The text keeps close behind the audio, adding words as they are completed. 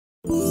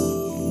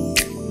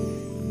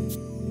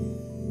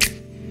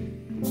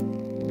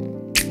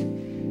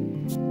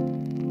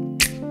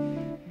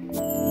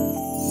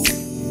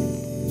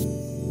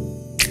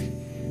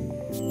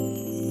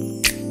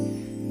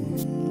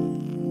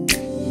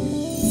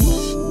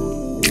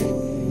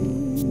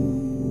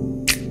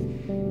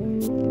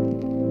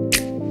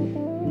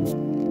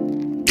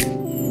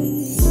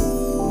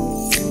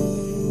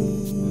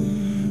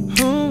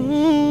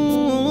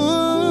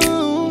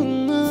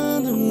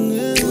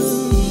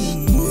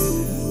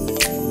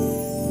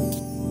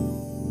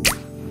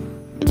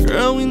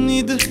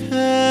need to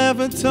have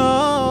a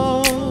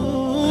talk.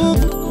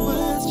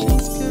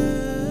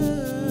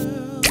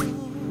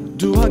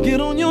 Do I get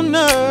on your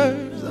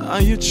nerves?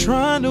 Are you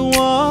trying to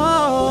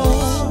walk?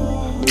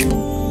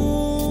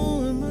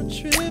 Am I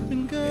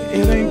tripping, girl?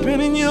 It ain't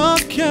been in your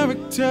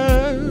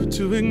character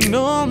to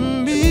ignore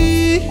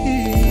me.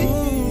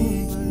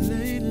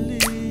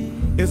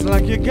 It's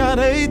like you got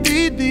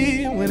ADD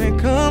when it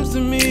comes to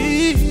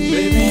me.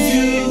 Baby,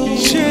 you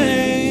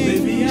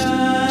changed. Baby,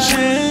 I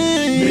changed.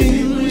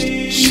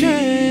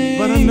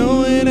 But I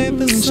know it ain't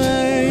the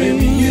same.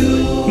 Baby,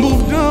 you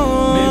moved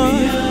on.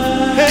 Baby,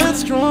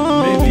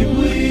 headstrong. Baby,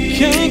 we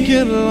can't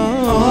get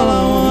along. All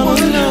I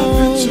wanna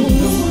know is to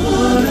the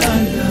one I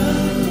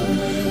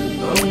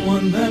love, the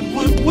one that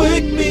would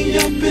wake me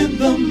up in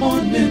the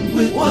morning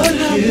with what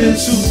happened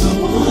to the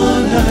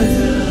one I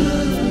love.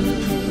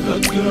 The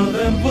girl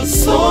that was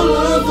so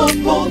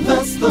lovable,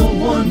 that's the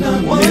one I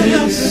miss. What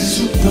happened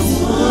to the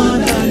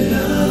one I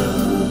love?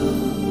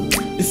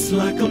 It's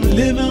like I'm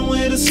living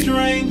with a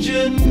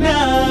stranger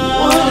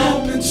now. What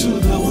happened to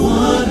the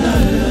one I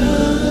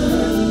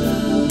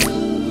love?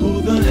 Who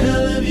the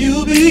hell have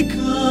you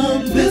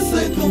become? This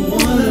ain't the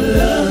one I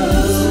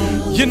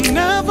love. You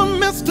never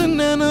missed an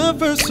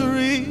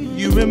anniversary.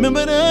 You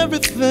remembered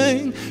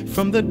everything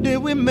from the day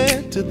we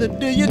met to the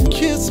day you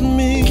kissed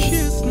me.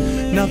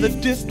 Now the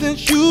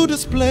distance you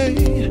display,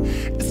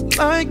 it's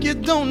like you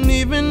don't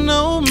even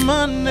know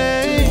my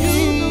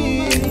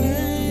name.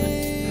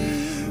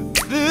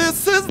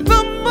 This is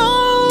the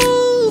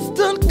most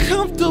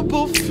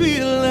uncomfortable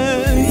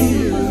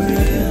feeling.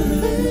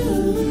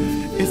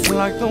 It's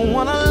like the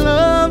one I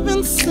love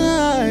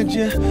inside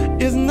you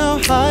is now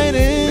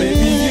hiding.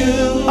 Baby,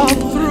 you all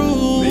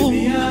through.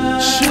 Baby, I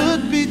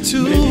should be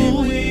too. Baby,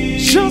 we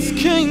just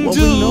can't what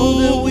do we know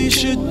that we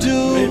should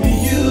do. Baby,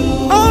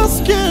 you all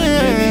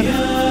scared. Baby,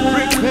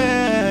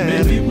 prepared.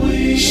 Maybe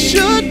we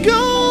should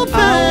go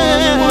back.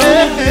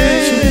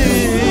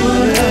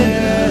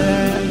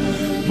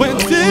 Where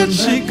did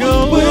she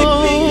go? Wake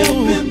me up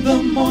in the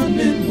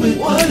morning with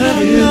what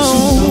happened to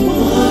the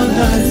one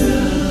I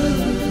love.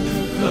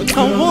 I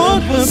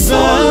want her back.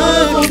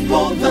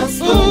 That's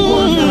the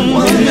one I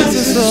want. This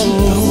is the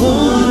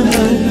one I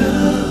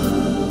love.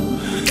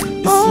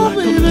 It's like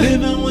I'm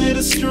living with a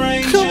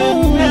stranger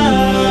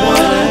now. What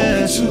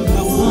happened to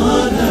the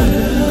one I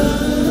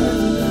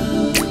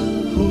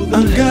love? I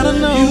gotta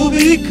know you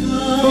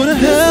become. Who the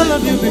hell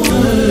have you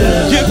become?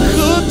 You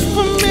cooked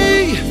for me,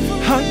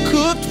 I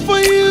cooked for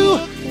you,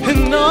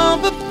 and all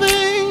the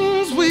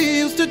things we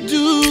used to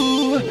do.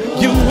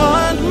 You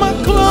ironed my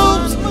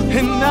clothes,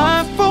 and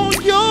I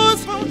fold yours.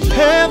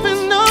 Heaven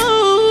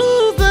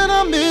knows that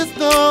I miss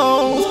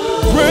those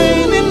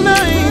rainy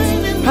nights.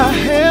 I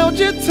held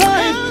you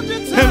tight,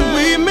 and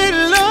we made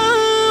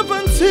love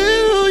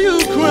until you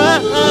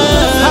cried.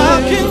 How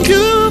can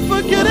you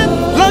forget it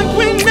like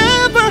we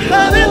never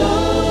had it?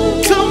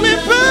 Tell me,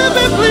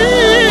 baby,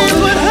 please,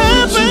 what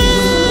happened?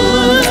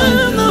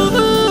 The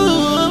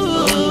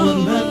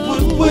one that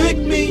would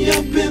wake me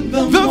up in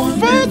the morning. The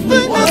first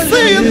thing I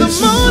see in the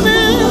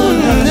morning.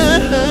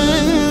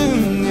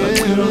 The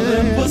girl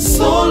that was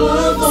so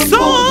lovable.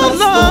 So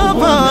lovable.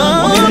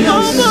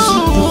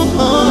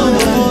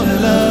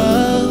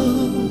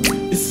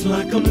 It's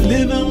like I'm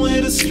living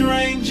with a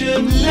stranger.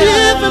 I'm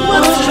living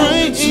with a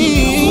stranger.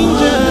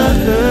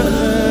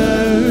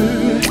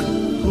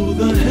 Who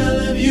the hell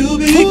have you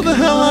become? Who the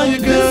hell are you,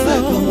 girl?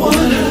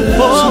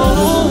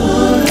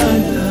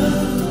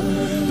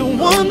 The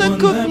one that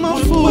cooked my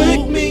food.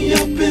 Wake me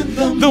up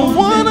in the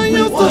one I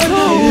used to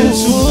hold.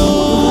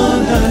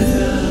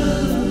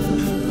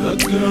 The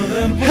girl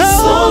that was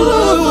so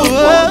lovable.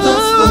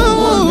 That's the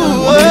one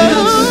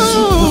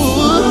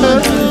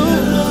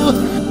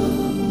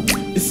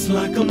it's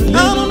like I'm living I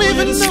don't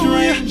even know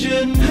you.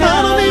 I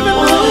don't even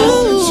know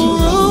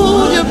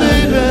you,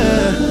 baby.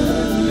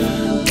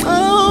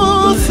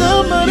 Oh,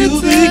 somebody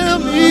tell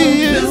me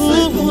who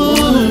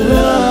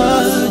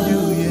are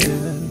you,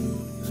 yeah.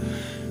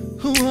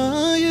 Who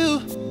are you?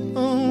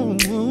 Oh,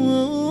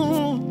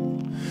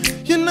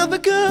 you're another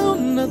girl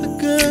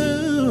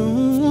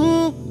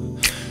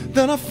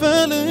that I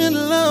fell in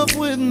love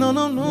with. No,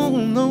 no, no,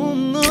 no,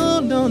 no,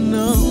 no,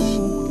 no.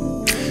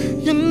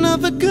 You're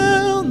another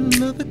girl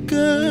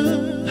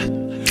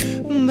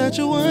that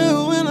you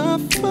were when I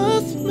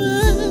first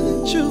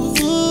met you.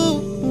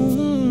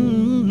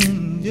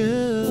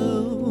 Yeah,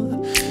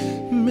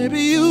 maybe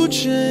you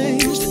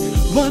changed.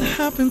 What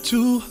happened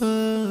to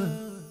her?